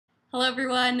Hello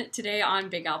everyone, today on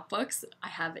Big Out Books, I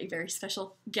have a very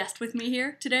special guest with me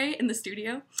here today in the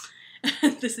studio.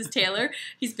 This is Taylor.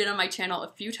 He's been on my channel a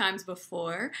few times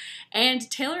before,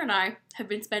 and Taylor and I have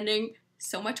been spending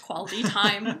so much quality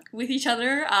time with each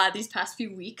other these past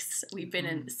few weeks. We've been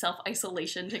in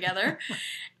self-isolation together,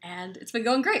 and it's been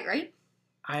going great, right?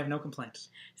 I have no complaints.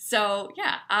 So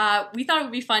yeah, we thought it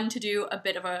would be fun to do a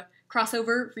bit of a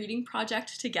crossover reading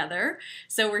project together.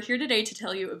 So we're here today to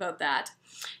tell you about that.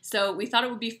 So we thought it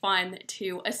would be fun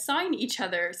to assign each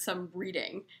other some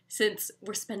reading since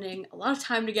we're spending a lot of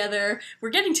time together. We're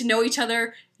getting to know each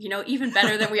other, even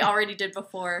better than we already did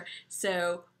before.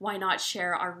 So why not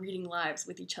share our reading lives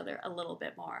with each other a little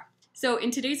bit more? So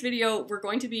in today's video, we're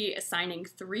going to be assigning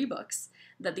 3 books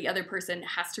that the other person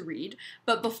has to read.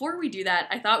 But before we do that,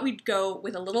 I thought we'd go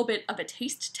with a little bit of a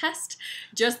taste test,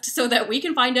 just so that we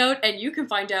can find out and you can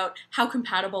find out how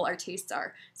compatible our tastes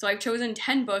are. So I've chosen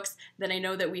 10 books that I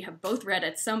know that we have both read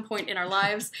at some point in our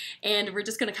lives, and we're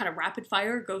just gonna kind of rapid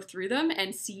fire go through them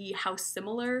and see how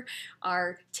similar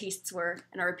our tastes were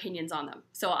and our opinions on them.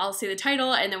 So I'll say the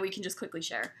title and then we can just quickly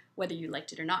share whether you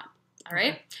liked it or not. All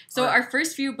right? Okay. So our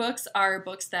first few books are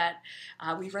books that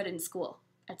we've read in school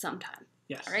at some time.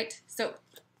 Yes. All right. So,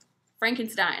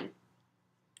 Frankenstein,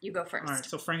 you go first. All right.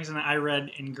 So Frankenstein, I read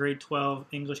in grade 12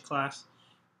 English class.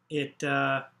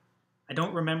 I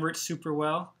don't remember it super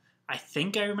well. I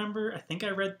think I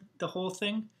read the whole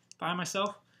thing by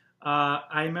myself.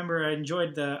 I remember I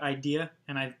enjoyed the idea,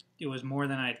 and it was more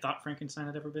than I thought Frankenstein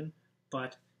had ever been.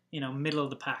 But middle of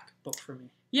the pack book for me.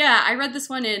 Yeah, I read this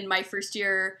one in my first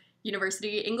year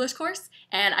university English course,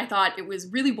 and I thought it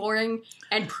was really boring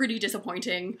and pretty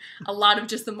disappointing. A lot of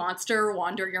just the monster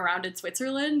wandering around in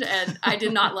Switzerland, and I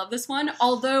did not love this one,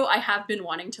 although I have been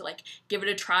wanting to give it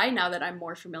a try now that I'm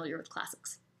more familiar with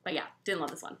classics. But yeah, didn't love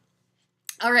this one.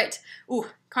 All right. Ooh,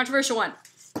 controversial one.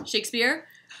 Shakespeare,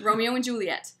 Romeo and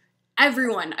Juliet.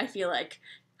 Everyone, I feel like,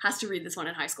 has to read this one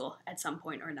in high school at some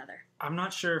point or another. I'm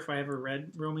not sure if I ever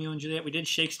read Romeo and Juliet. We did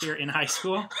Shakespeare in high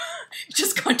school.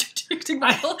 Just contradicting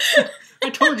people.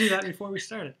 I told you that before we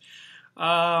started.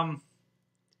 Yeah,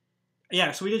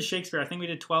 so we did Shakespeare. I think we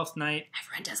did Twelfth Night.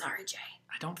 Everyone does R&J.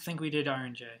 I don't think we did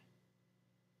R&J.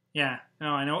 Yeah, no,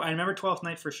 I know. I remember Twelfth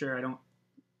Night for sure. I don't.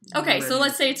 Okay, so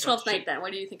let's say it's Twelfth Night then.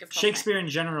 What do you think of Twelfth Night? Shakespeare in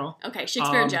general. Okay,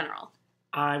 Shakespeare in general.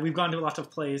 We've gone to lots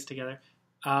of plays together.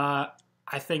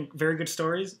 I think very good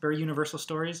stories, very universal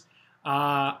stories.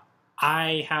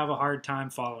 I have a hard time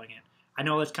following it. I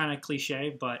know that's kind of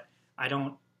cliche, but I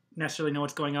don't necessarily know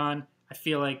what's going on. I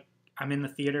feel like I'm in the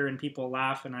theater and people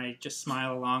laugh and I just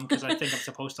smile along because I think I'm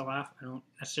supposed to laugh. I don't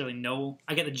necessarily know.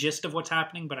 I get the gist of what's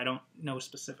happening, but I don't know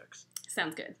specifics.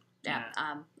 Sounds good. Yeah.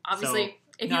 Obviously,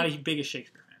 so, not as big a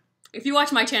Shakespeare fan. If you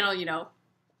watch my channel,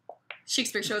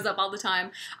 Shakespeare shows up all the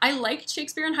time. I liked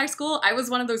Shakespeare in high school. I was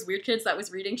one of those weird kids that was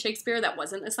reading Shakespeare that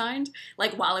wasn't assigned,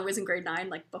 while I was in grade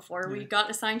 9, before we got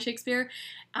assigned Shakespeare.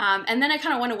 And then I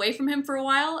kind of went away from him for a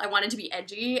while. I wanted to be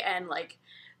edgy and,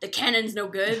 the canon's no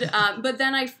good. But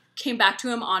then I came back to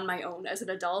him on my own as an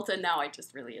adult, and now I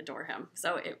just really adore him.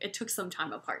 So it took some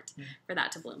time apart for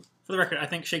that to bloom. For the record, I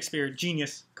think Shakespeare,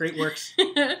 genius, great works,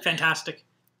 fantastic.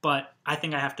 But I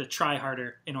think I have to try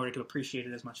harder in order to appreciate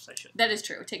it as much as I should. That is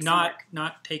true. It takes some work.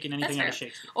 Not taking anything out of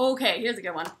Shakespeare. Okay, here's a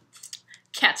good one.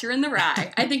 Catcher in the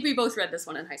Rye. I think we both read this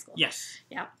one in high school. Yes.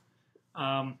 Yeah.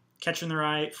 Catcher in the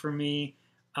Rye, for me,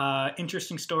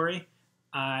 interesting story.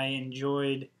 I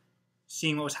enjoyed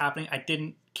seeing what was happening. I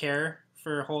didn't care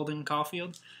for Holden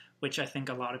Caulfield, which I think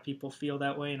a lot of people feel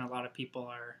that way, and a lot of people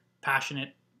are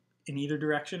passionate in either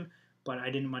direction. But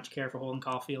I didn't much care for Holden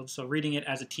Caulfield. So reading it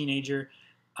as a teenager,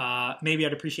 maybe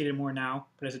I'd appreciate it more now.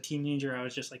 But as a teenager, I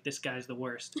was just like, this guy's the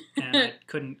worst. And I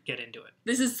couldn't get into it.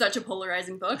 This is such a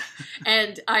polarizing book.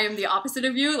 And I am the opposite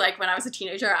of you. When I was a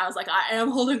teenager, I was like, I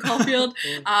am Holden Caulfield.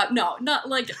 No, not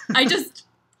I just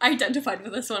identified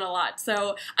with this one a lot.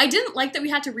 So I didn't like that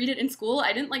we had to read it in school.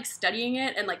 I didn't like studying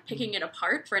it and picking it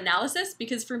apart for analysis,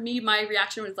 because for me, my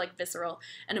reaction was visceral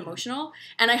and emotional.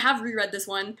 And I have reread this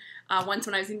one once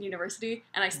when I was in university,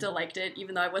 and I still liked it,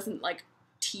 even though I wasn't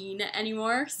teen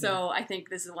anymore. So I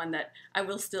think this is one that I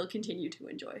will still continue to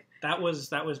enjoy. That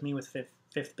was me with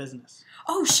Fifth Business.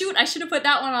 Oh shoot, I should have put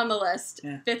that one on the list.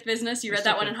 Yeah. Fifth Business, you read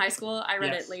that one in high school. I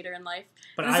read it later in life.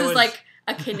 But this is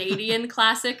a Canadian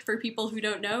classic for people who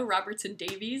don't know, Robertson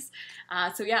Davies.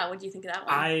 So yeah, what do you think of that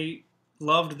one? I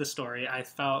loved the story. I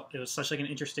felt it was such an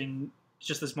interesting,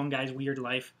 just this one guy's weird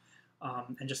life,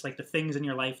 and just the things in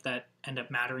your life that end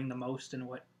up mattering the most and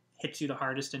what hits you the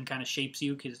hardest and kind of shapes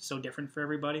you, because it's so different for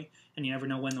everybody, and you never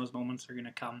know when those moments are going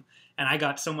to come. And I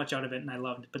got so much out of it, and I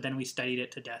loved it. But then we studied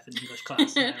it to death in English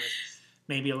class, and I was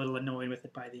maybe a little annoyed with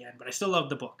it by the end, but I still loved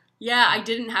the book. Yeah, I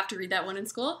didn't have to read that one in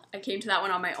school. I came to that one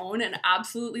on my own and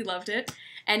absolutely loved it.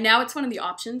 And now it's one of the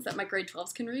options that my grade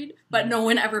 12s can read, but no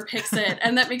one ever picks it.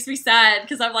 And that makes me sad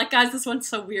because I'm like, guys, this one's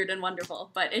so weird and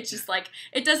wonderful. But it's just like,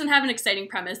 it doesn't have an exciting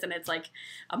premise and it's like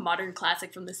a modern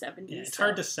classic from the 70s. Yeah, it's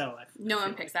hard to sell it. No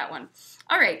one picks that one.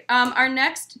 All right. Our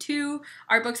next two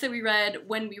are books that we read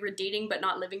when we were dating but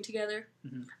not living together.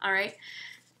 Mm-hmm. All right.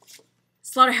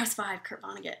 Slaughterhouse-Five, Kurt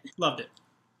Vonnegut. Loved it.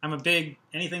 I'm a big,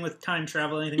 anything with time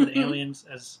travel, anything with aliens,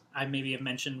 as I maybe have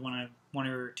mentioned one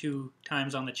or two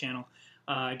times on the channel,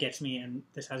 gets me, and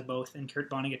this has both. And Kurt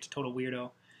Vonnegut's a total weirdo.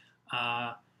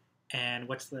 And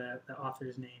what's the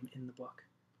author's name in the book?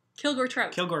 Kilgore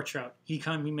Trout. Kilgore Trout. He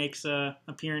makes an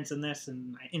appearance in this,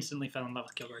 and I instantly fell in love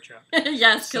with Kilgore Trout.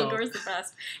 Yes, Kilgore's the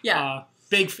best. Yeah.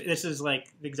 This is like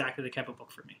exactly the type of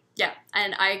book for me. Yeah,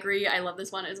 and I agree. I love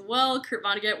this one as well. Kurt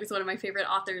Vonnegut was one of my favorite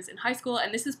authors in high school,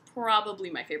 and this is probably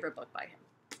my favorite book by him.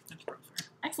 That's probably fair.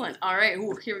 Excellent. All right.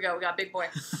 Ooh, here we go. We got big boy.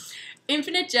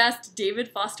 Infinite Jest, David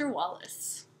Foster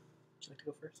Wallace. Would you like to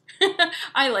go first?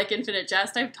 I like Infinite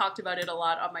Jest. I've talked about it a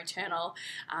lot on my channel.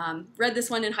 Read this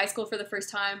one in high school for the first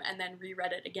time and then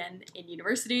reread it again in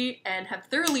university and have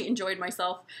thoroughly enjoyed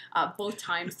myself both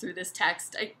times through this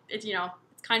text. It's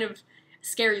kind of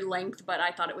scary length, but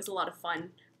I thought it was a lot of fun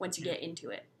once you get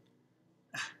into it.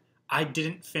 I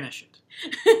didn't finish it.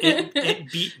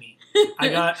 It beat me. I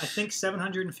got, I think,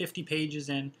 750 pages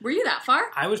in. Were you that far?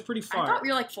 I was pretty far. I thought we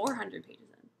were like 400 pages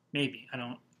in. Maybe. I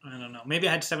don't know. Maybe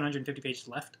I had 750 pages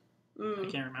left. I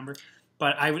can't remember.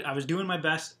 But I was doing my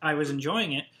best. I was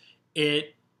enjoying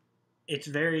it. It's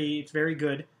very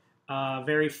good.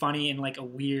 Very funny in like a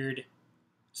weird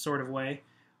sort of way.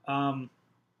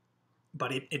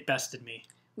 But it bested me.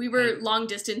 We were long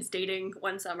distance dating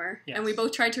one summer, yes. And we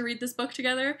both tried to read this book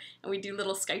together, and we do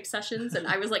little Skype sessions, and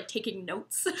I was like taking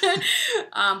notes.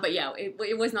 But yeah,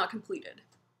 it was not completed.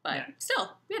 But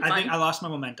still, we had fun. I think I lost my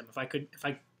momentum.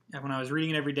 When I was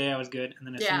reading it every day, I was good, and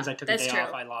then as soon as I took a day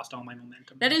off, I lost all my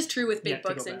momentum. That is true with big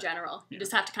books in general. You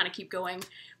just have to kind of keep going.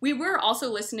 We were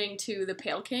also listening to The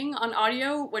Pale King on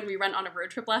audio when we went on a road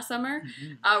trip last summer.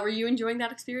 Mm-hmm. Were you enjoying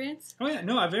that experience? Oh yeah,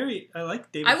 no, I like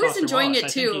David. I was Foster enjoying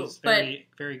Wallace. it too, but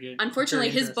very good. Unfortunately,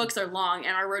 his books are long,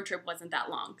 and our road trip wasn't that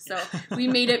long, so we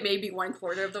made it maybe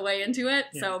 1/4 of the way into it.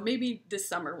 Yeah. So maybe this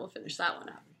summer we'll finish that one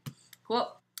up.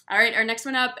 Cool. All right, our next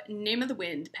one up, Name of the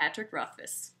Wind, Patrick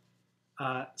Rothfuss.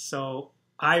 So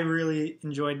I really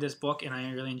enjoyed this book, and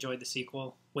I really enjoyed the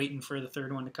sequel, waiting for the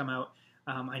third one to come out.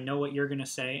 I know what you're going to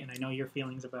say, and I know your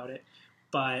feelings about it,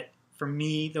 but for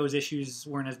me, those issues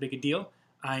weren't as big a deal.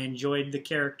 I enjoyed the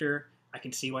character. I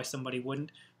can see why somebody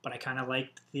wouldn't, but I kind of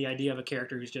liked the idea of a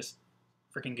character who's just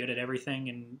freaking good at everything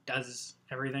and does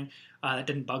everything. That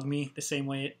didn't bug me the same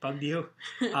way it bugged you.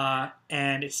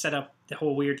 And it set up the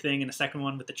whole weird thing in the second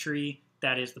one with the tree.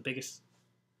 That is the biggest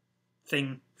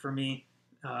thing for me.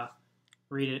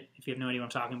 Read it if you have no idea what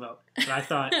I'm talking about. But I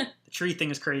thought the tree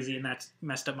thing is crazy, and that's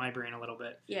messed up my brain a little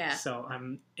bit. Yeah. So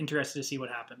I'm interested to see what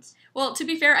happens. Well, to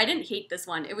be fair, I didn't hate this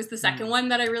one. It was the second one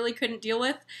that I really couldn't deal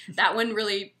with. That one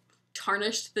really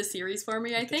tarnished the series for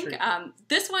me, I think.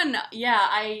 This one,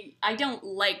 I don't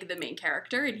like the main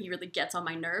character, and he really gets on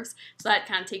my nerves, so that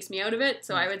kind of takes me out of it.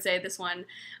 So I would say this one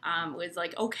was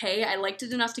like, okay, I liked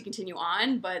it enough to continue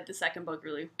on, but the second book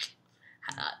really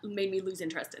made me lose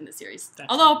interest in the series.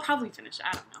 Although I'll probably finish it.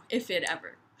 I don't know. If it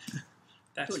ever.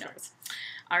 Who knows?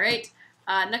 All right.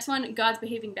 Next one, God's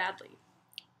Behaving Badly.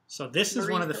 So this is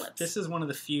one of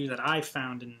the few that I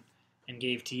found and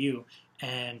gave to you.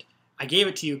 And I gave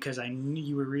it to you because I knew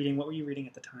you were reading. What were you reading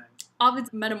at the time?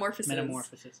 Ovid's Metamorphoses.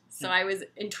 Metamorphoses. So I was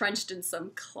entrenched in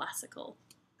some classical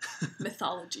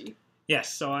mythology.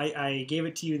 Yes. So I gave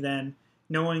it to you then,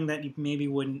 knowing that you maybe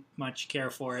wouldn't much care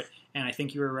for it. And I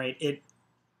think you were right.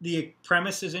 The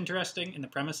premise is interesting, and the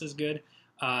premise is good.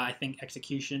 I think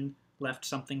execution left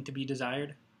something to be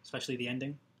desired, especially the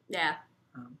ending. Yeah.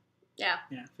 Yeah,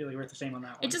 I feel like we're the same on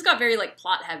that one. It just got very,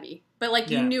 plot heavy. But,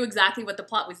 you knew exactly what the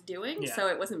plot was doing, so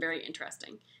it wasn't very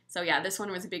interesting. So, yeah, this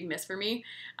one was a big miss for me.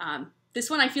 This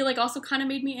one I feel like also kind of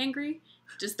made me angry.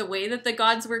 Just the way that the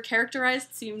gods were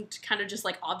characterized seemed kind of just,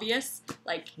 obvious.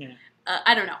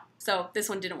 I don't know. So this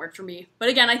one didn't work for me. But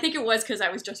again, I think it was because I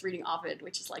was just reading Ovid,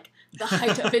 which is, the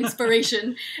height of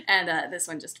inspiration. And this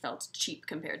one just felt cheap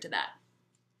compared to that.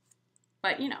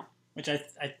 But, Which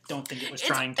I don't think it was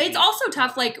trying to. It's also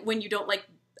tough, when you don't like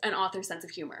an author's sense of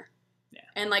humor. Yeah.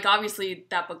 And, obviously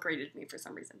that book graded me for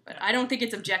some reason. But I don't think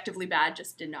it's objectively bad,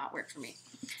 just did not work for me.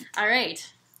 All right.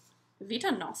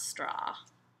 Vita Nostra.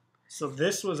 So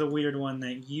this was a weird one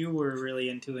that you were really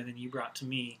into and then you brought to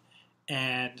me.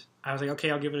 And I was like,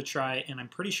 okay, I'll give it a try. And I'm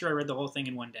pretty sure I read the whole thing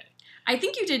in one day. I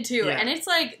think you did too. Yeah. And it's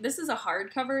like, this is a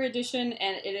hardcover edition,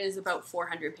 and it is about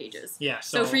 400 pages. Yeah.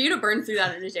 So for you to burn through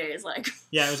that in a day is like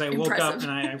yeah, it was like I woke impressive. up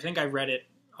and I think I read it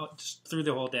just through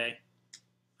the whole day.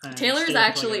 Taylor is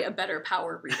actually a better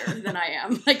power reader than I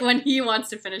am. Like when he wants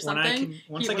to finish something,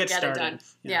 once I get started,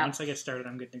 once I get started,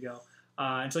 I'm good to go.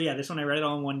 And so yeah, this one I read it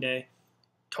all in one day.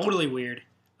 Totally weird.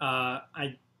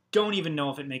 I don't even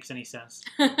know if it makes any sense.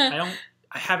 I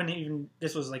haven't even.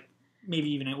 This was like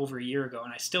maybe even over a year ago,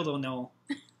 and I still don't know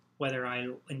whether I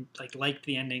liked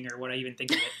the ending or what I even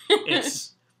think of it.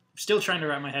 It's I'm still trying to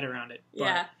wrap my head around it.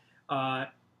 But, yeah.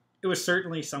 It was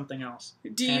certainly something else.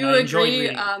 Do you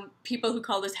agree, people who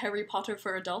call this Harry Potter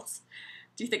for adults?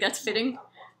 Do you think that's fitting?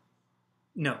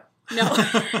 No. No.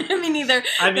 Me neither.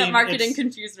 That marketing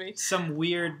confused me. Some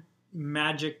weird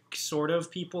magic sort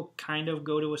of people kind of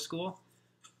go to a school.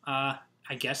 I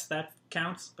guess that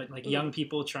counts. But like young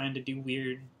people trying to do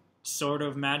weird sort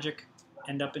of magic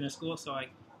end up in a school. So I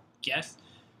guess.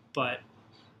 But,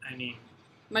 I mean,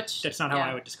 that's not how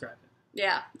I would describe it.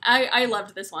 Yeah, I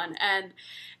loved this one, and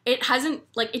it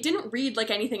didn't read like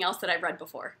anything else that I've read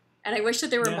before. And I wish that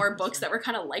there were more books that were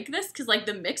kind of like this, because like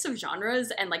the mix of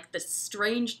genres and like the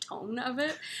strange tone of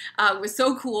it was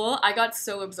so cool. I got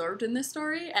so absorbed in this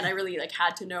story, and I really like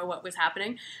had to know what was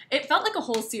happening. It felt like a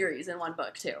whole series in one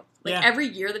book too. Like every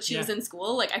year that she was in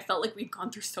school, like I felt like we'd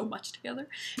gone through so much together.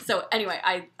 So anyway,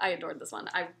 I adored this one.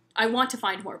 I want to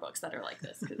find more books that are like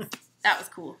this, because that was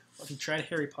cool. Well, you tried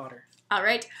Harry Potter. All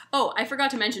right. Oh, I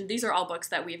forgot to mention, these are all books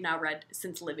that we've now read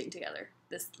since living together,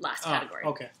 this last category.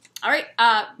 Okay. All right.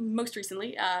 Most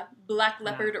recently, Black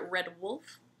Leopard, Red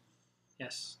Wolf.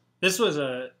 Yes. This was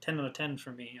a 10 out of 10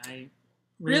 for me.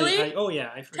 Really? Oh,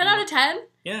 yeah. 10 out of 10?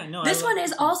 Yeah, no. This one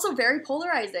is also very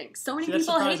polarizing. So many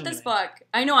people hate this book.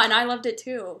 I know, and I loved it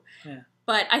too. Yeah.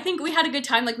 But I think we had a good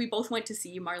time. Like, we both went to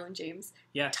see Marlon James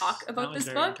talk about this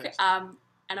book.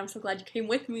 And I'm so glad you came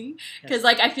with me, because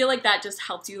like I feel like that just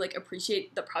helps you like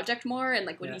appreciate the project more and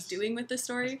like what he's doing with this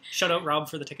story. Shout out Rob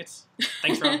for the tickets.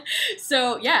 Thanks, Rob.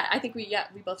 So yeah, I think we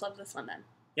both love this one then.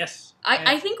 Yes.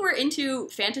 I think we're into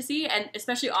fantasy, and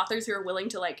especially authors who are willing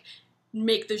to like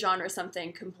make the genre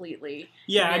something completely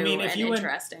new if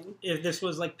interesting. If this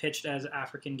was like pitched as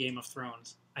African Game of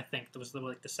Thrones, I think that was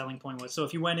the selling point was. So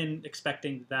if you went in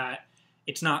expecting that,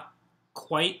 it's not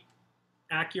quite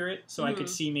accurate, so I could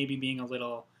see maybe being a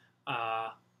little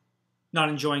not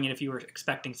enjoying it if you were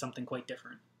expecting something quite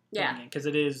different. Yeah. Because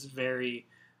it is very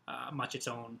much its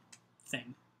own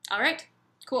thing. All right.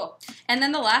 Cool. And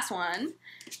then the last one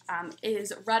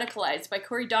is Radicalized by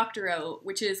Cory Doctorow,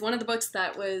 which is one of the books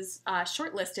that was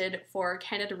shortlisted for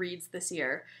Canada Reads this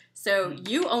year. So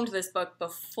you owned this book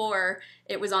before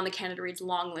it was on the Canada Reads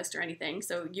long list or anything.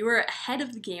 So you were ahead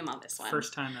of the game on this one.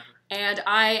 First time ever. And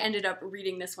I ended up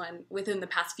reading this one within the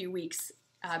past few weeks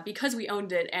because we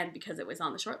owned it and because it was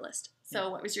on the shortlist. So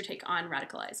what was your take on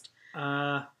Radicalized?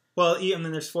 Well, and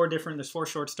then there's four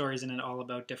short stories in it, all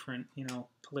about different,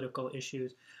 political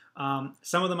issues.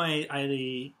 Some of them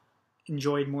I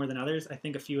enjoyed more than others. I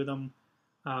think a few of them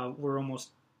were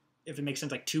almost, if it makes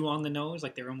sense, like too on the nose.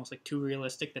 Like they were almost like too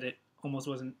realistic that it almost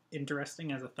wasn't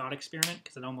interesting as a thought experiment,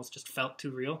 because it almost just felt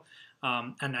too real.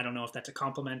 And I don't know if that's a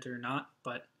compliment or not,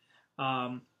 but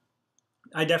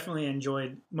I definitely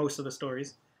enjoyed most of the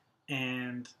stories,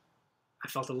 and I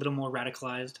felt a little more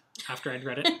radicalized after I'd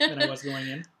read it than I was going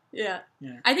in. Yeah.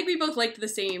 I think we both liked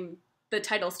the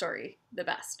title story the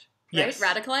best, right? Yes.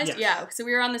 Radicalized? Yes. Yeah, so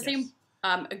we were on the same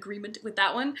agreement with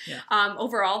that one. Yeah.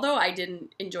 Overall, though, I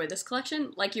didn't enjoy this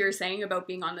collection. Like you were saying about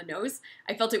being on the nose,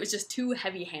 I felt it was just too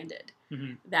heavy-handed.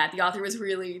 That the author was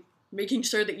really making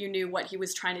sure that you knew what he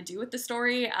was trying to do with the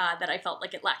story, that I felt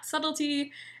like it lacked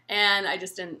subtlety, and I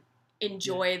just didn't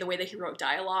enjoy the way that he wrote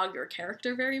dialogue or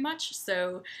character very much.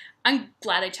 So I'm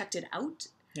glad I checked it out.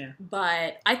 Yeah.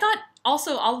 But I thought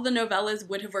also all of the novellas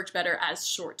would have worked better as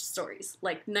short stories,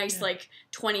 like nice, like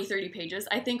 20, 30 pages.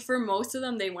 I think for most of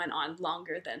them, they went on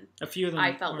longer than a few of them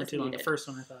I felt weren't was too long. needed. The first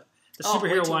one I thought. The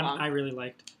superhero one long. I really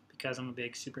liked because I'm a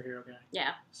big superhero guy.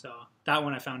 Yeah. So that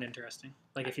one I found interesting.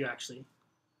 Like if you actually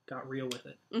got real with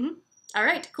it. All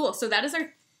right, cool. So that is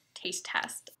our taste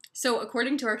test. So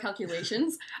according to our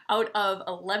calculations, out of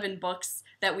 11 books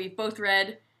that we've both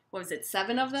read, what was it,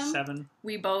 7 of them? 7.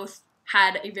 We both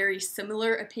had a very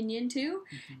similar opinion to,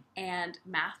 and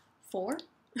math 4.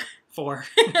 4.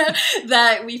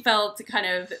 That we felt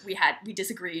we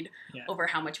disagreed over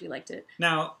how much we liked it.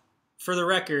 Now, for the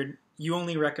record, you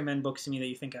only recommend books to me that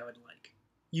you think I would like.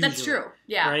 Usually, that's true,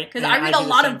 yeah. Right? Because I read a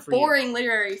lot of boring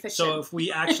literary fiction. So if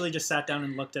we actually just sat down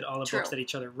and looked at all the books that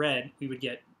each other read, we would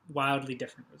get wildly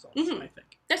different results, I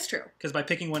think. That's true. Because by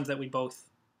picking ones that we both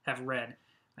have read,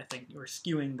 I think we're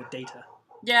skewing the data.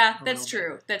 Yeah, that's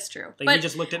true. That's true. Like, if you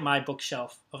just looked at my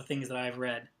bookshelf of things that I've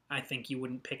read, I think you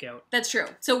wouldn't pick out. That's true.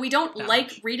 So we don't like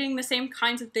much. reading the same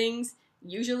kinds of things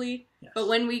usually, but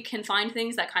when we can find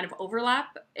things that kind of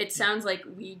overlap, it sounds like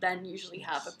we then usually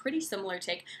have a pretty similar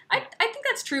take. I think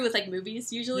that's true with like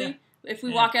movies usually. Yeah. If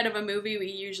we walk out of a movie, we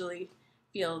usually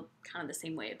feel kind of the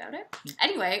same way about it.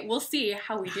 Anyway, we'll see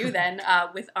how we do then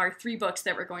with our 3 books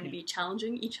that we're going to be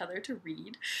challenging each other to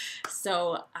read.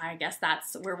 So I guess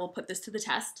that's where we'll put this to the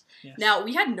test. Yes. Now,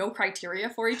 we had no criteria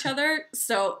for each other,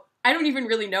 so I don't even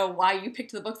really know why you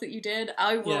picked the books that you did.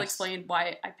 I will explain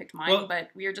why I picked mine, but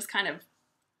we are just kind of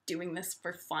doing this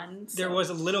for fun. So. There was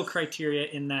a little criteria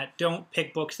in that don't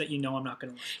pick books that you know I'm not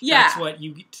going to like. Yeah. That's what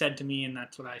you said to me, and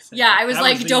that's what I said. Yeah, I was that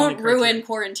like, was don't ruin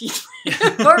quarantine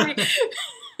for me.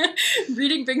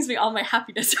 Reading brings me all my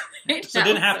happiness right so now. It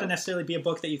didn't have to necessarily be a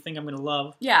book that you think I'm going to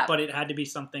love, but it had to be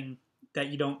something that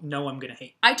you don't know I'm going to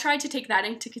hate. I tried to take that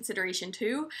into consideration,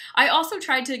 too. I also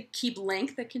tried to keep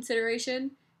length a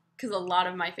consideration, because a lot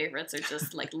of my favorites are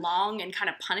just like long and kind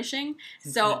of punishing.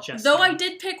 So though I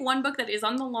did pick one book that is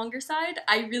on the longer side,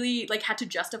 I really like had to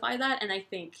justify that, and I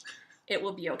think it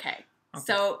will be okay.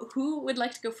 So who would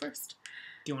like to go first?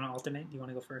 Do you want to alternate? Do you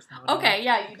want to go first? Okay,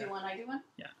 yeah, you do one, I do one?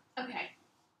 Yeah. Okay.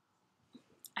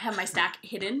 I have my stack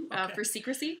hidden for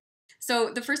secrecy.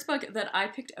 So the first book that I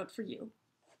picked out for you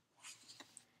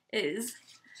is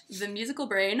The Musical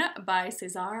Brain by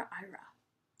Cesar Aira.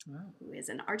 Who is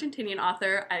an Argentinian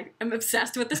author. I am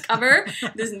obsessed with this cover,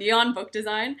 this neon book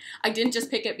design. I didn't just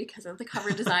pick it because of the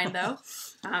cover design, though.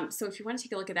 So if you want to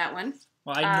take a look at that one.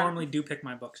 Well, I normally do pick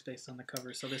my books based on the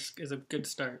cover, so this is a good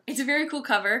start. It's a very cool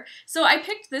cover. So I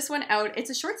picked this one out. It's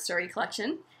a short story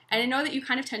collection, and I know that you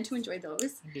kind of tend to enjoy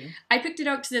those. I do. I picked it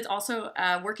out because it's also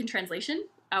work in translation.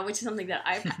 Which is something that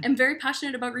I am very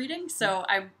passionate about reading, so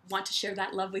I want to share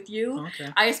that love with you.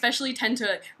 Okay. I especially tend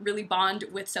to really bond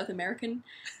with South American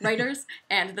writers,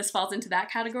 and this falls into that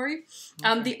category.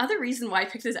 The other reason why I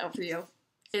picked this out for you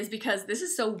is because this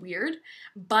is so weird,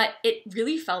 but it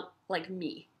really felt like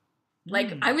me.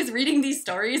 Like, I was reading these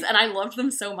stories, and I loved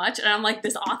them so much, and I'm like,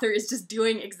 this author is just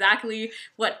doing exactly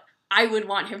what I would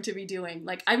want him to be doing.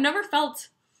 Like, I've never felt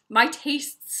my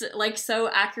tastes like so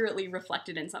accurately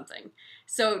reflected in something.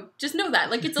 So just know that.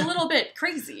 Like, it's a little bit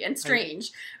crazy and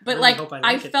strange. But really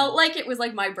I felt like it was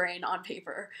like my brain on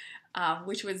paper,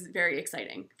 which was very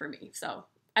exciting for me. So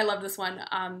I love this one.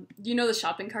 You know the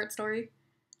shopping cart story?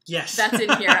 Yes. That's in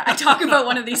here. I talk about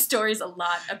one of these stories a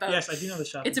lot. Yes, I do know the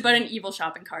shopping It's about an evil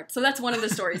shopping cart. So that's one of the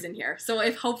stories in here. So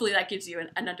hopefully that gives you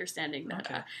an understanding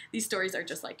that these stories are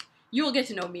just like, you will get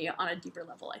to know me on a deeper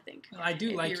level, I think. Well, I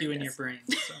do like you in your brain,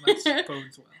 so that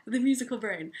bodes well. The musical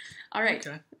brain. All right.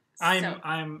 Okay.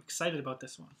 I'm excited about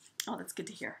this one. Oh, that's good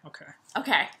to hear. Okay.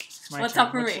 What's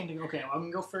up for me? Okay, I'm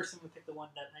going to go first and we'll pick the one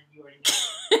that you already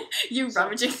know. You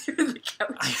rummaging through the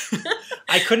couch.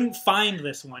 I couldn't find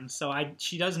this one, so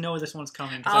she does know this one's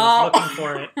coming because I was looking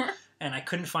for it. And I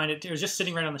couldn't find it. It was just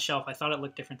sitting right on the shelf. I thought it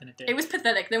looked different than it did. It was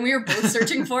pathetic. Then we were both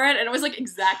searching for it, and it was like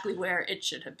exactly where it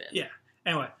should have been. Yeah.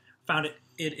 Anyway, found it.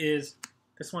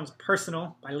 This one's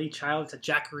Personal by Lee Child. It's a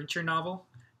Jack Reacher novel.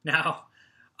 Now,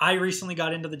 I recently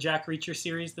got into the Jack Reacher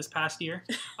series this past year.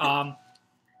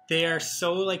 They are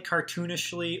so like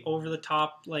cartoonishly over the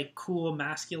top, like cool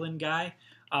masculine guy,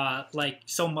 like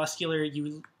so muscular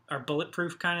you are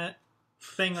bulletproof kind of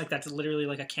thing. Like that's literally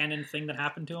like a canon thing that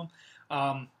happened to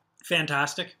him.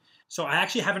 Fantastic. So I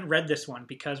actually haven't read this one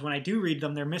because when I do read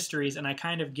them, they're mysteries, and I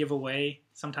kind of give away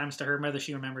sometimes to her whether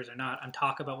she remembers or not and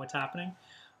talk about what's happening.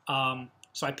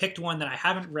 So I picked one that I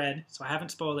haven't read, so I haven't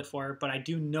spoiled it for her, but I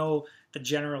do know the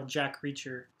general Jack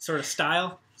Reacher sort of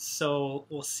style, so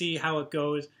we'll see how it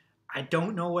goes. I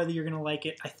don't know whether you're going to like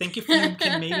it. I think if you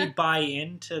can maybe buy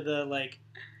into the like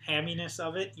hamminess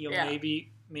of it, you'll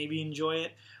maybe enjoy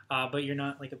it. But you're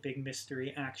not like a big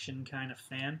mystery action kind of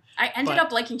fan. I ended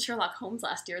up liking Sherlock Holmes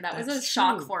last year. That was a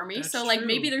shock for me. So like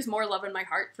maybe there's more love in my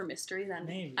heart for mystery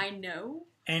than I know.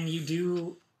 And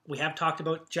we have talked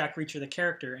about Jack Reacher the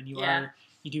character, and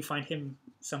you do find him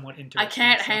somewhat interesting. I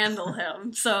can't handle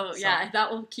him. So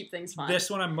that will keep things fun. This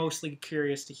one I'm mostly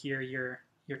curious to hear your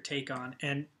take on,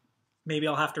 and maybe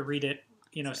I'll have to read it,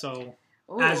 so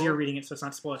as you're reading it, so it's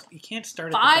not spoiled. You can't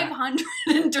start at 500.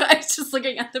 I was just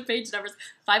looking at the page numbers.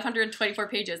 524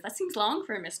 pages. That seems long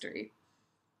for a mystery.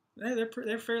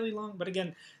 They're fairly long, but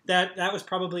again, that was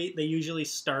probably, they usually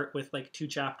start with like 2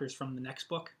 chapters from the next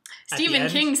book. Stephen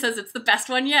King says it's the best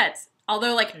one yet.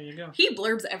 Although, like, There you go. he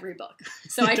blurbs every book.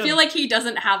 So I He feel does. like he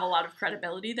doesn't have a lot of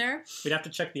credibility there. We'd have to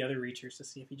check the other Reachers to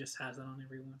see if he just has that on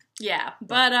every one. Yeah,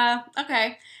 but,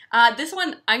 okay. This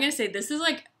one, I'm going to say this is,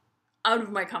 like, out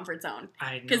of my comfort zone.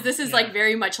 Because this is, like,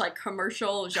 very much, like,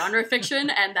 commercial genre fiction,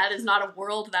 and that is not a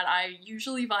world that I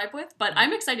usually vibe with. But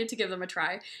I'm excited to give them a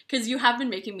try, because you have been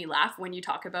making me laugh when you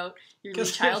talk about your Lee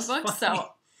Child books,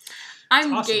 so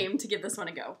I'm awesome. Game to give this one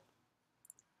a go.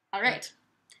 All right.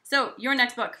 So, your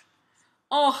next book.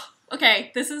 Oh,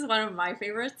 okay. This is one of my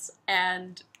favorites,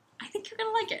 and I think you're going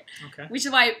to like it. Okay. Which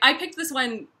is why I picked this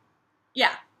one.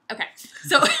 Yeah. Okay.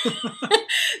 So,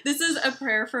 this is A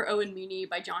Prayer for Owen Meany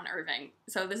by John Irving.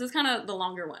 So, this is kind of the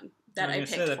longer one that I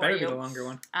picked for you. That better be the longer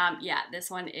one. Yeah, this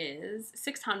one is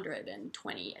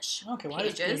 620-ish Okay, why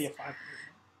pages. Is maybe a 500?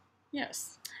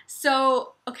 Yes.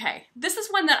 So, okay. This is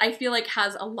one that I feel like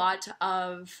has a lot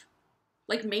of,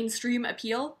 like, mainstream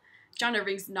appeal. John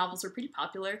Irving's novels were pretty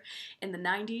popular in the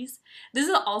 90s. This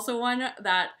is also one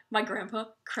that my grandpa,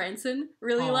 Cranston,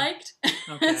 really liked.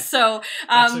 Okay. So,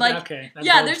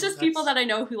 there's just people that I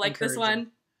know who like this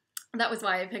one. That was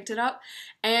why I picked it up.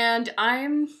 And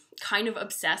I'm kind of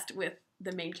obsessed with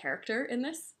the main character in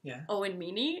this. Yeah. Owen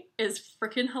Meany is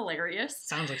freaking hilarious.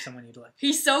 Sounds like someone you'd like.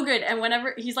 He's so good. And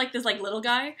whenever, he's like this like little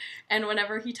guy. And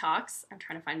whenever he talks, I'm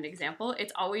trying to find an example,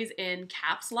 it's always in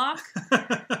caps lock.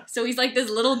 So he's like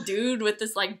this little dude with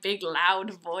this like big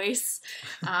loud voice.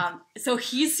 So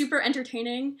he's super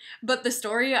entertaining. But the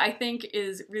story I think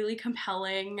is really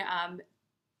compelling.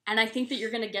 And I think that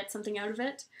you're going to get something out of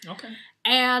it. Okay.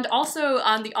 And also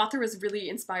the author was really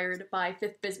inspired by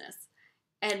Fifth Business.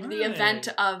 And the event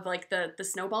of, like, the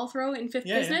snowball throw in Fifth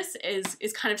Business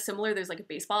is kind of similar. There's, like, a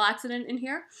baseball accident in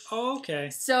here. Oh, okay.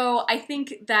 So I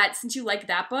think that since you like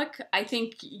that book, I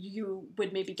think you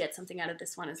would maybe get something out of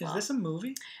this one as well. Is this a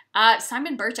movie?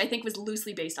 Simon Birch, I think, was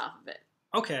loosely based off of it.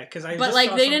 Okay, because I But,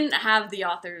 like, they didn't have the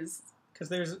authors... Because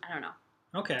there's... I don't know.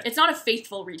 Okay. It's not a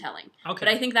faithful retelling. Okay. But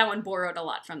I think that one borrowed a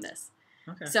lot from this.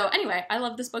 Okay. So anyway, I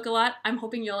love this book a lot. I'm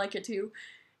hoping you'll like it too.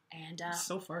 And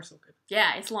so far, so good.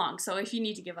 Yeah, it's long, so if you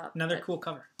need to give up. Another cool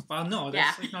cover. Well, no,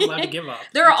 that's like, not allowed to give up.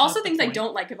 There are also things I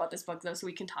don't like about this book, though, so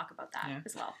we can talk about that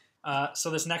as well. So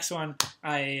this next one,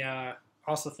 I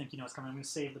also think you know it's coming. I'm going to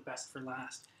save the best for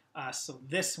last. So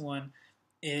this one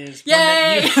is one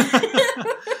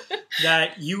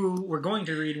that you were going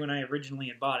to read when I originally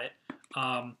had bought it.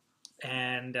 How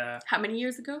many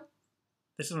years ago?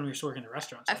 This is when we were working in the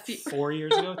restaurant. So 4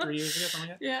 years ago, 3 years ago, something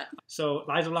like that. Yeah. So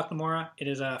Lives of Locke Lamora, it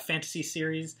is a fantasy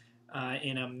series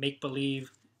in a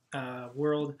make-believe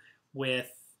world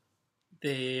with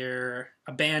a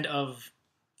band of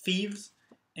thieves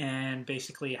and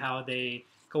basically how they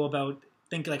go about,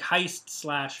 think like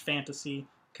heist/fantasy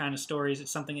kind of stories.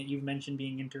 It's something that you've mentioned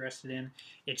being interested in.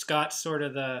 It's got sort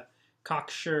of the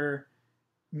cocksure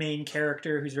main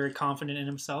character who's very confident in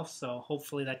himself, so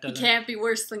hopefully that doesn't... He can't be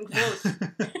worse than close.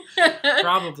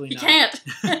 Probably not. He can't.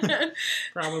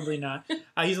 Probably not.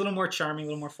 He's a little more charming, a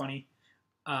little more funny.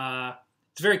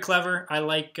 It's very clever. I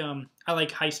like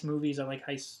heist movies. I like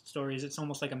heist stories. It's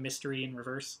almost like a mystery in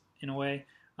reverse, in a way.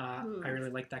 I really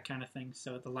like that kind of thing.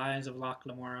 So The Lives of Locke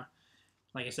Lamora.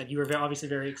 Like I said, you were obviously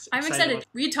very excited. I'm excited.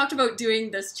 We had talked about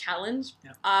doing this challenge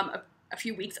a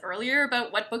few weeks earlier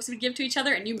about what books we'd give to each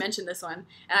other, and you mentioned this one,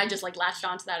 and I just like latched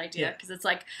onto that idea because it's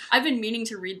like I've been meaning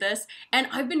to read this, and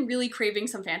I've been really craving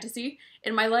some fantasy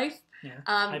in my life. Yeah,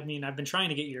 I mean, I've been trying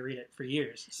to get you to read it for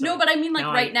years. So no, but I mean, like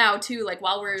right now too, like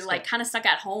while we're like kind of stuck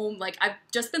at home, like I've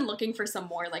just been looking for some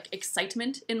more like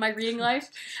excitement in my reading life,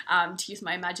 to use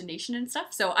my imagination and stuff.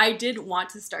 So I did want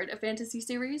to start a fantasy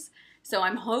series. So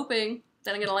I'm hoping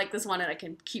that I'm gonna like this one and I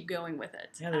can keep going with it.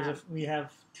 Yeah, we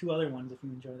have 2 other ones if you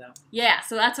enjoy that one. Yeah,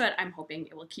 so that's what I'm hoping.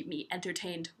 It will keep me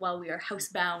entertained while we are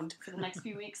housebound for the next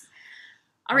few weeks.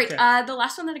 All right, the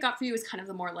last one that I got for you is kind of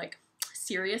the more like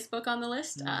serious book on the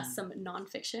list, some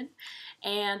nonfiction.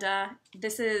 And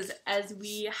this is As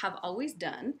We Have Always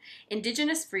Done,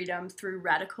 Indigenous Freedom Through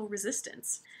Radical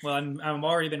Resistance. Well, I've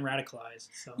already been radicalized.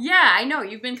 So. Yeah, I know.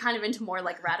 You've been kind of into more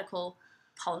like radical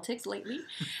politics lately.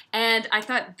 And I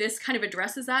thought this kind of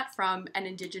addresses that from an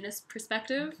Indigenous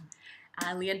perspective.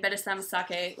 Lian Bedesam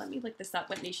Sake, let me look this up.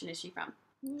 What nation is she from?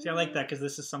 See, I like that because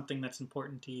this is something that's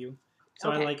important to you.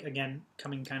 So I like, again,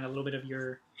 coming kind of a little bit of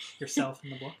yourself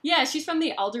in the book. Yeah, she's from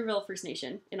the Alderville First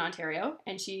Nation in Ontario,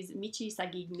 and she's Michi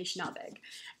Sagig Mishnabeg.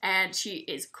 And she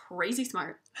is crazy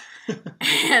smart.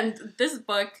 And this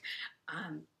book,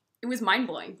 it was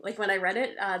mind-blowing. Like, when I read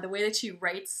it, the way that she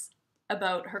writes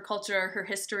about her culture, her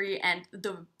history, and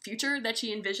the future that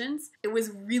she envisions. It was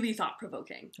really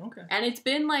thought-provoking. Okay. And it's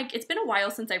been a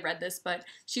while since I read this, but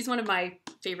she's one of my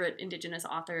favorite Indigenous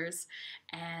authors,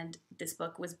 and this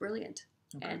book was brilliant.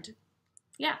 Okay. And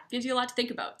yeah, gives you a lot to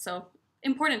think about. So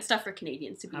important stuff for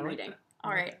Canadians to be reading.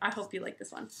 All right, I hope you like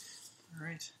this one. All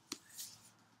right.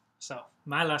 So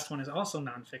my last one is also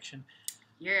nonfiction.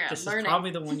 Yeah, this is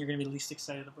probably the one you're going to be least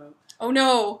excited about. Oh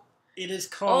no! It is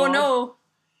called. Oh no!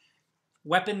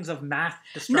 Weapons of Math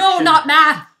Destruction. No, not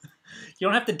math. You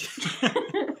don't have to.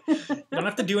 You don't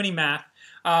have to do any math.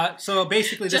 So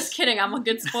basically, just kidding. I'm a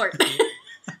good sport.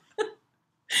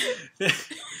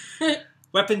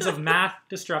 Weapons of Math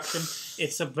Destruction.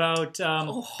 It's about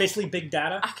basically big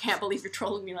data. I can't believe you're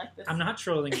trolling me like this. I'm not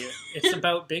trolling you. It's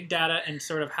about big data and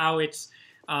sort of how it's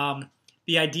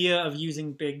the idea of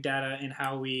using big data and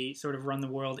how we sort of run the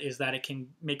world is that it can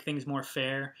make things more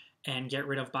fair and get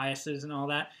rid of biases and all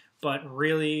that. But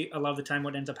really, a lot of the time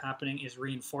what ends up happening is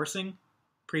reinforcing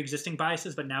pre-existing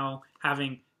biases, but now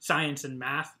having science and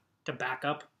math to back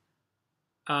up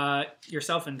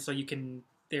yourself. And so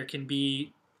there can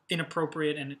be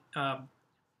inappropriate and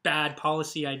bad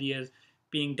policy ideas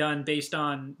being done based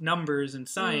on numbers and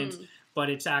science, but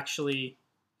it's actually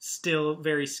still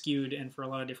very skewed and for a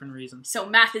lot of different reasons. So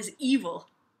math is evil.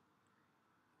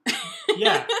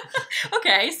 Yeah.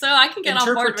 Okay, so I can get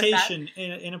on board with that.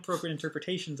 Inappropriate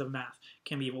interpretations of math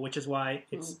can be evil, which is why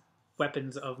it's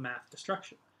weapons of math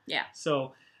destruction. Yeah.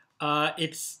 So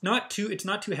it's not too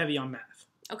heavy on math.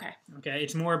 Okay. Okay,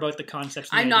 it's more about the concepts.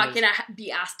 I'm not going to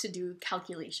be asked to do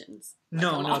calculations.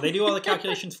 No, they do all the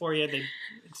calculations for you.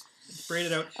 It's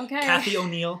braided out. Okay. Kathy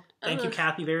O'Neill. Thank you,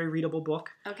 Kathy. Very readable book.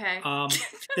 Okay.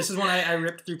 This is one I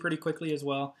ripped through pretty quickly as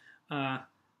well. I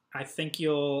think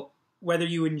whether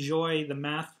you enjoy the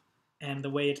math and the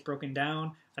way it's broken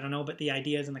down, I don't know, but the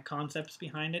ideas and the concepts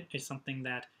behind it is something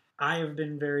that I have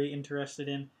been very interested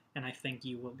in, and I think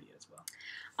you will be as well.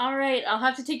 All right, I'll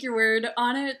have to take your word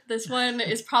on it. This one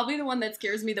is probably the one that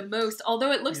scares me the most,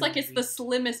 although it looks like it's the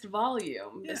slimmest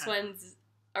volume. Yeah. This one's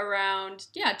around,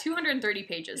 230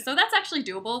 pages. So that's actually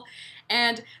doable.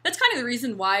 And that's kind of the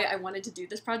reason why I wanted to do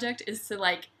this project, is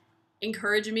to,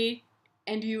 encourage me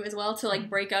and you as well to,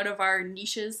 break out of our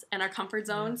niches and our comfort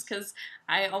zones, because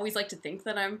I always like to think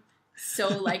that I'm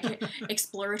so,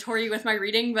 exploratory with my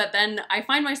reading, but then I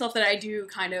find myself that I do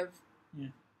kind of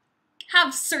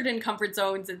have certain comfort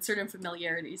zones and certain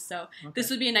familiarities. So this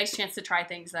would be a nice chance to try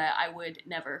things that I would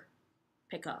never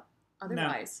pick up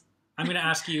otherwise. Now, I'm going to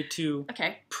ask you to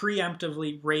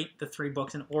preemptively rate the 3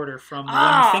 books in order from the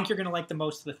one you think you're going to like the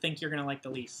most to the think you're going to like the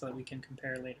least, so that we can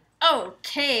compare later.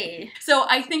 Okay. So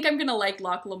I think I'm going to like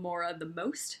Loch Lamora the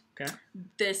most. Okay.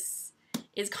 This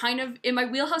is kind of in my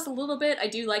wheelhouse a little bit. I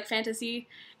do like fantasy,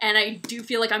 and I do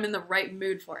feel like I'm in the right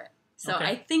mood for it. So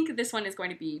I think this one is going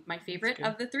to be my favorite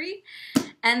of the 3.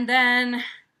 And then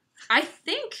I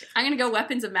think I'm going to go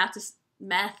Weapons of Math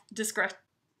Destruction.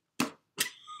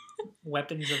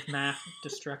 Weapons of Math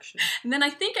Destruction. And then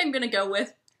I think I'm going to go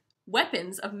with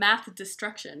Weapons of Math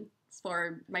Destruction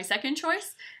for my second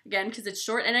choice. Again, because it's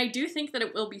short. And I do think that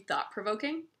it will be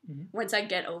thought-provoking once I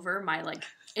get over my,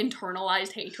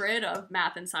 internalized hatred of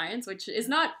math and science, which is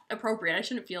not appropriate. I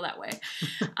shouldn't feel that way.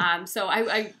 So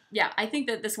I think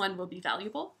that this one will be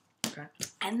valuable. Okay.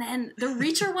 And then the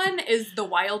Reacher one is the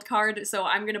wild card. So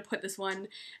I'm going to put this one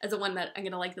as the one that I'm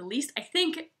going to like the least.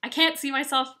 I can't see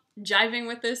myself jiving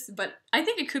with this, but I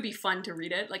think it could be fun to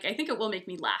read it. I think it will make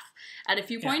me laugh at a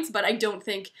few points, but I don't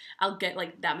think I'll get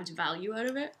that much value out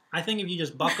of it. I think if you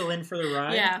just buckle in for the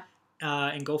ride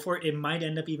and go for it, it might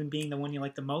end up even being the one you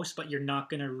like the most, but you're not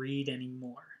going to read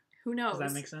anymore. Who knows?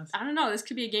 Does that make sense? I don't know. This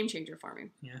could be a game changer for me.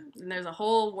 Yeah. And there's a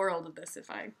whole world of this if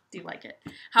I do like it.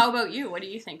 How about you? What do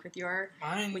you think with your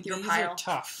pile? These are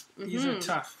tough. These are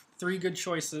tough. 3 good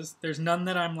choices. There's none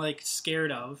that I'm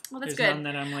scared of. Well, that's There's good. None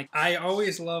that I'm I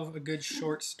always love a good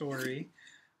short story.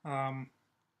 But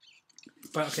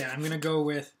okay, I'm gonna go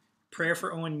with Prayer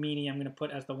for Owen Meany. I'm gonna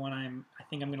put as the one I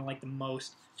think I'm gonna like the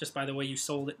most, just by the way you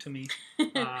sold it to me.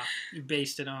 You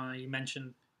based it on, you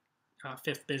mentioned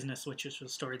Fifth Business, which is a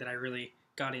story that I really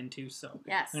got into. So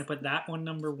yes. I'm gonna put that one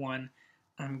number 1.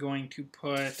 I'm going to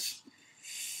put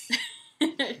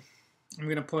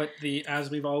the As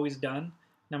We've Always Done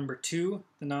number 2,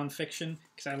 the nonfiction,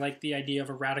 because I like the idea of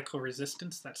a radical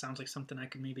resistance. That sounds like something I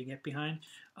could maybe get behind.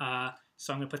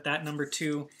 So I'm going to put that number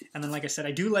 2. And then, like I said,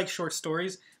 I do like short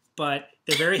stories, but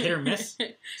they're very hit or miss.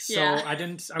 So I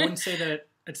wouldn't say that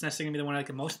it's necessarily going to be the one I like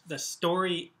the most.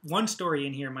 One story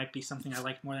in here might be something I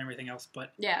like more than everything else,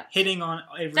 but hitting on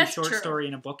every short story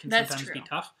in a book can sometimes be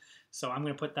tough. So I'm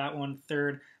going to put that one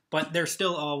third. But they're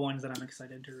still all ones that I'm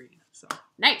excited to read. So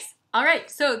nice. All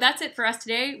right, so that's it for us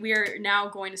today. We are now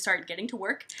going to start getting to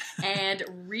work and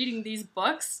reading these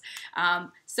books.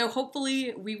 So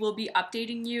hopefully we will be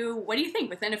updating you. What do you think?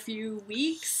 Within a few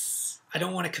weeks? I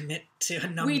don't want to commit to a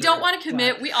number. We don't want to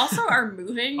commit. We also are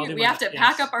moving. We have to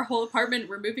pack up our whole apartment.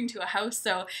 We're moving to a house.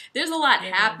 So there's a lot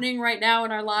happening right now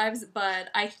in our lives. But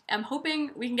I am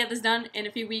hoping we can get this done in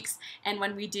a few weeks. And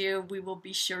when we do, we will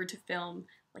be sure to film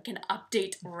like an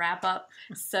update wrap up.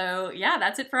 So yeah,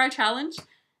 that's it for our challenge.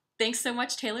 Thanks so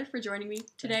much, Taylor, for joining me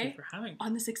today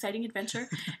on this exciting adventure.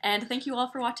 And thank you all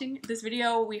for watching this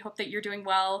video. We hope that you're doing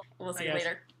well. We'll see you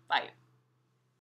later. Bye.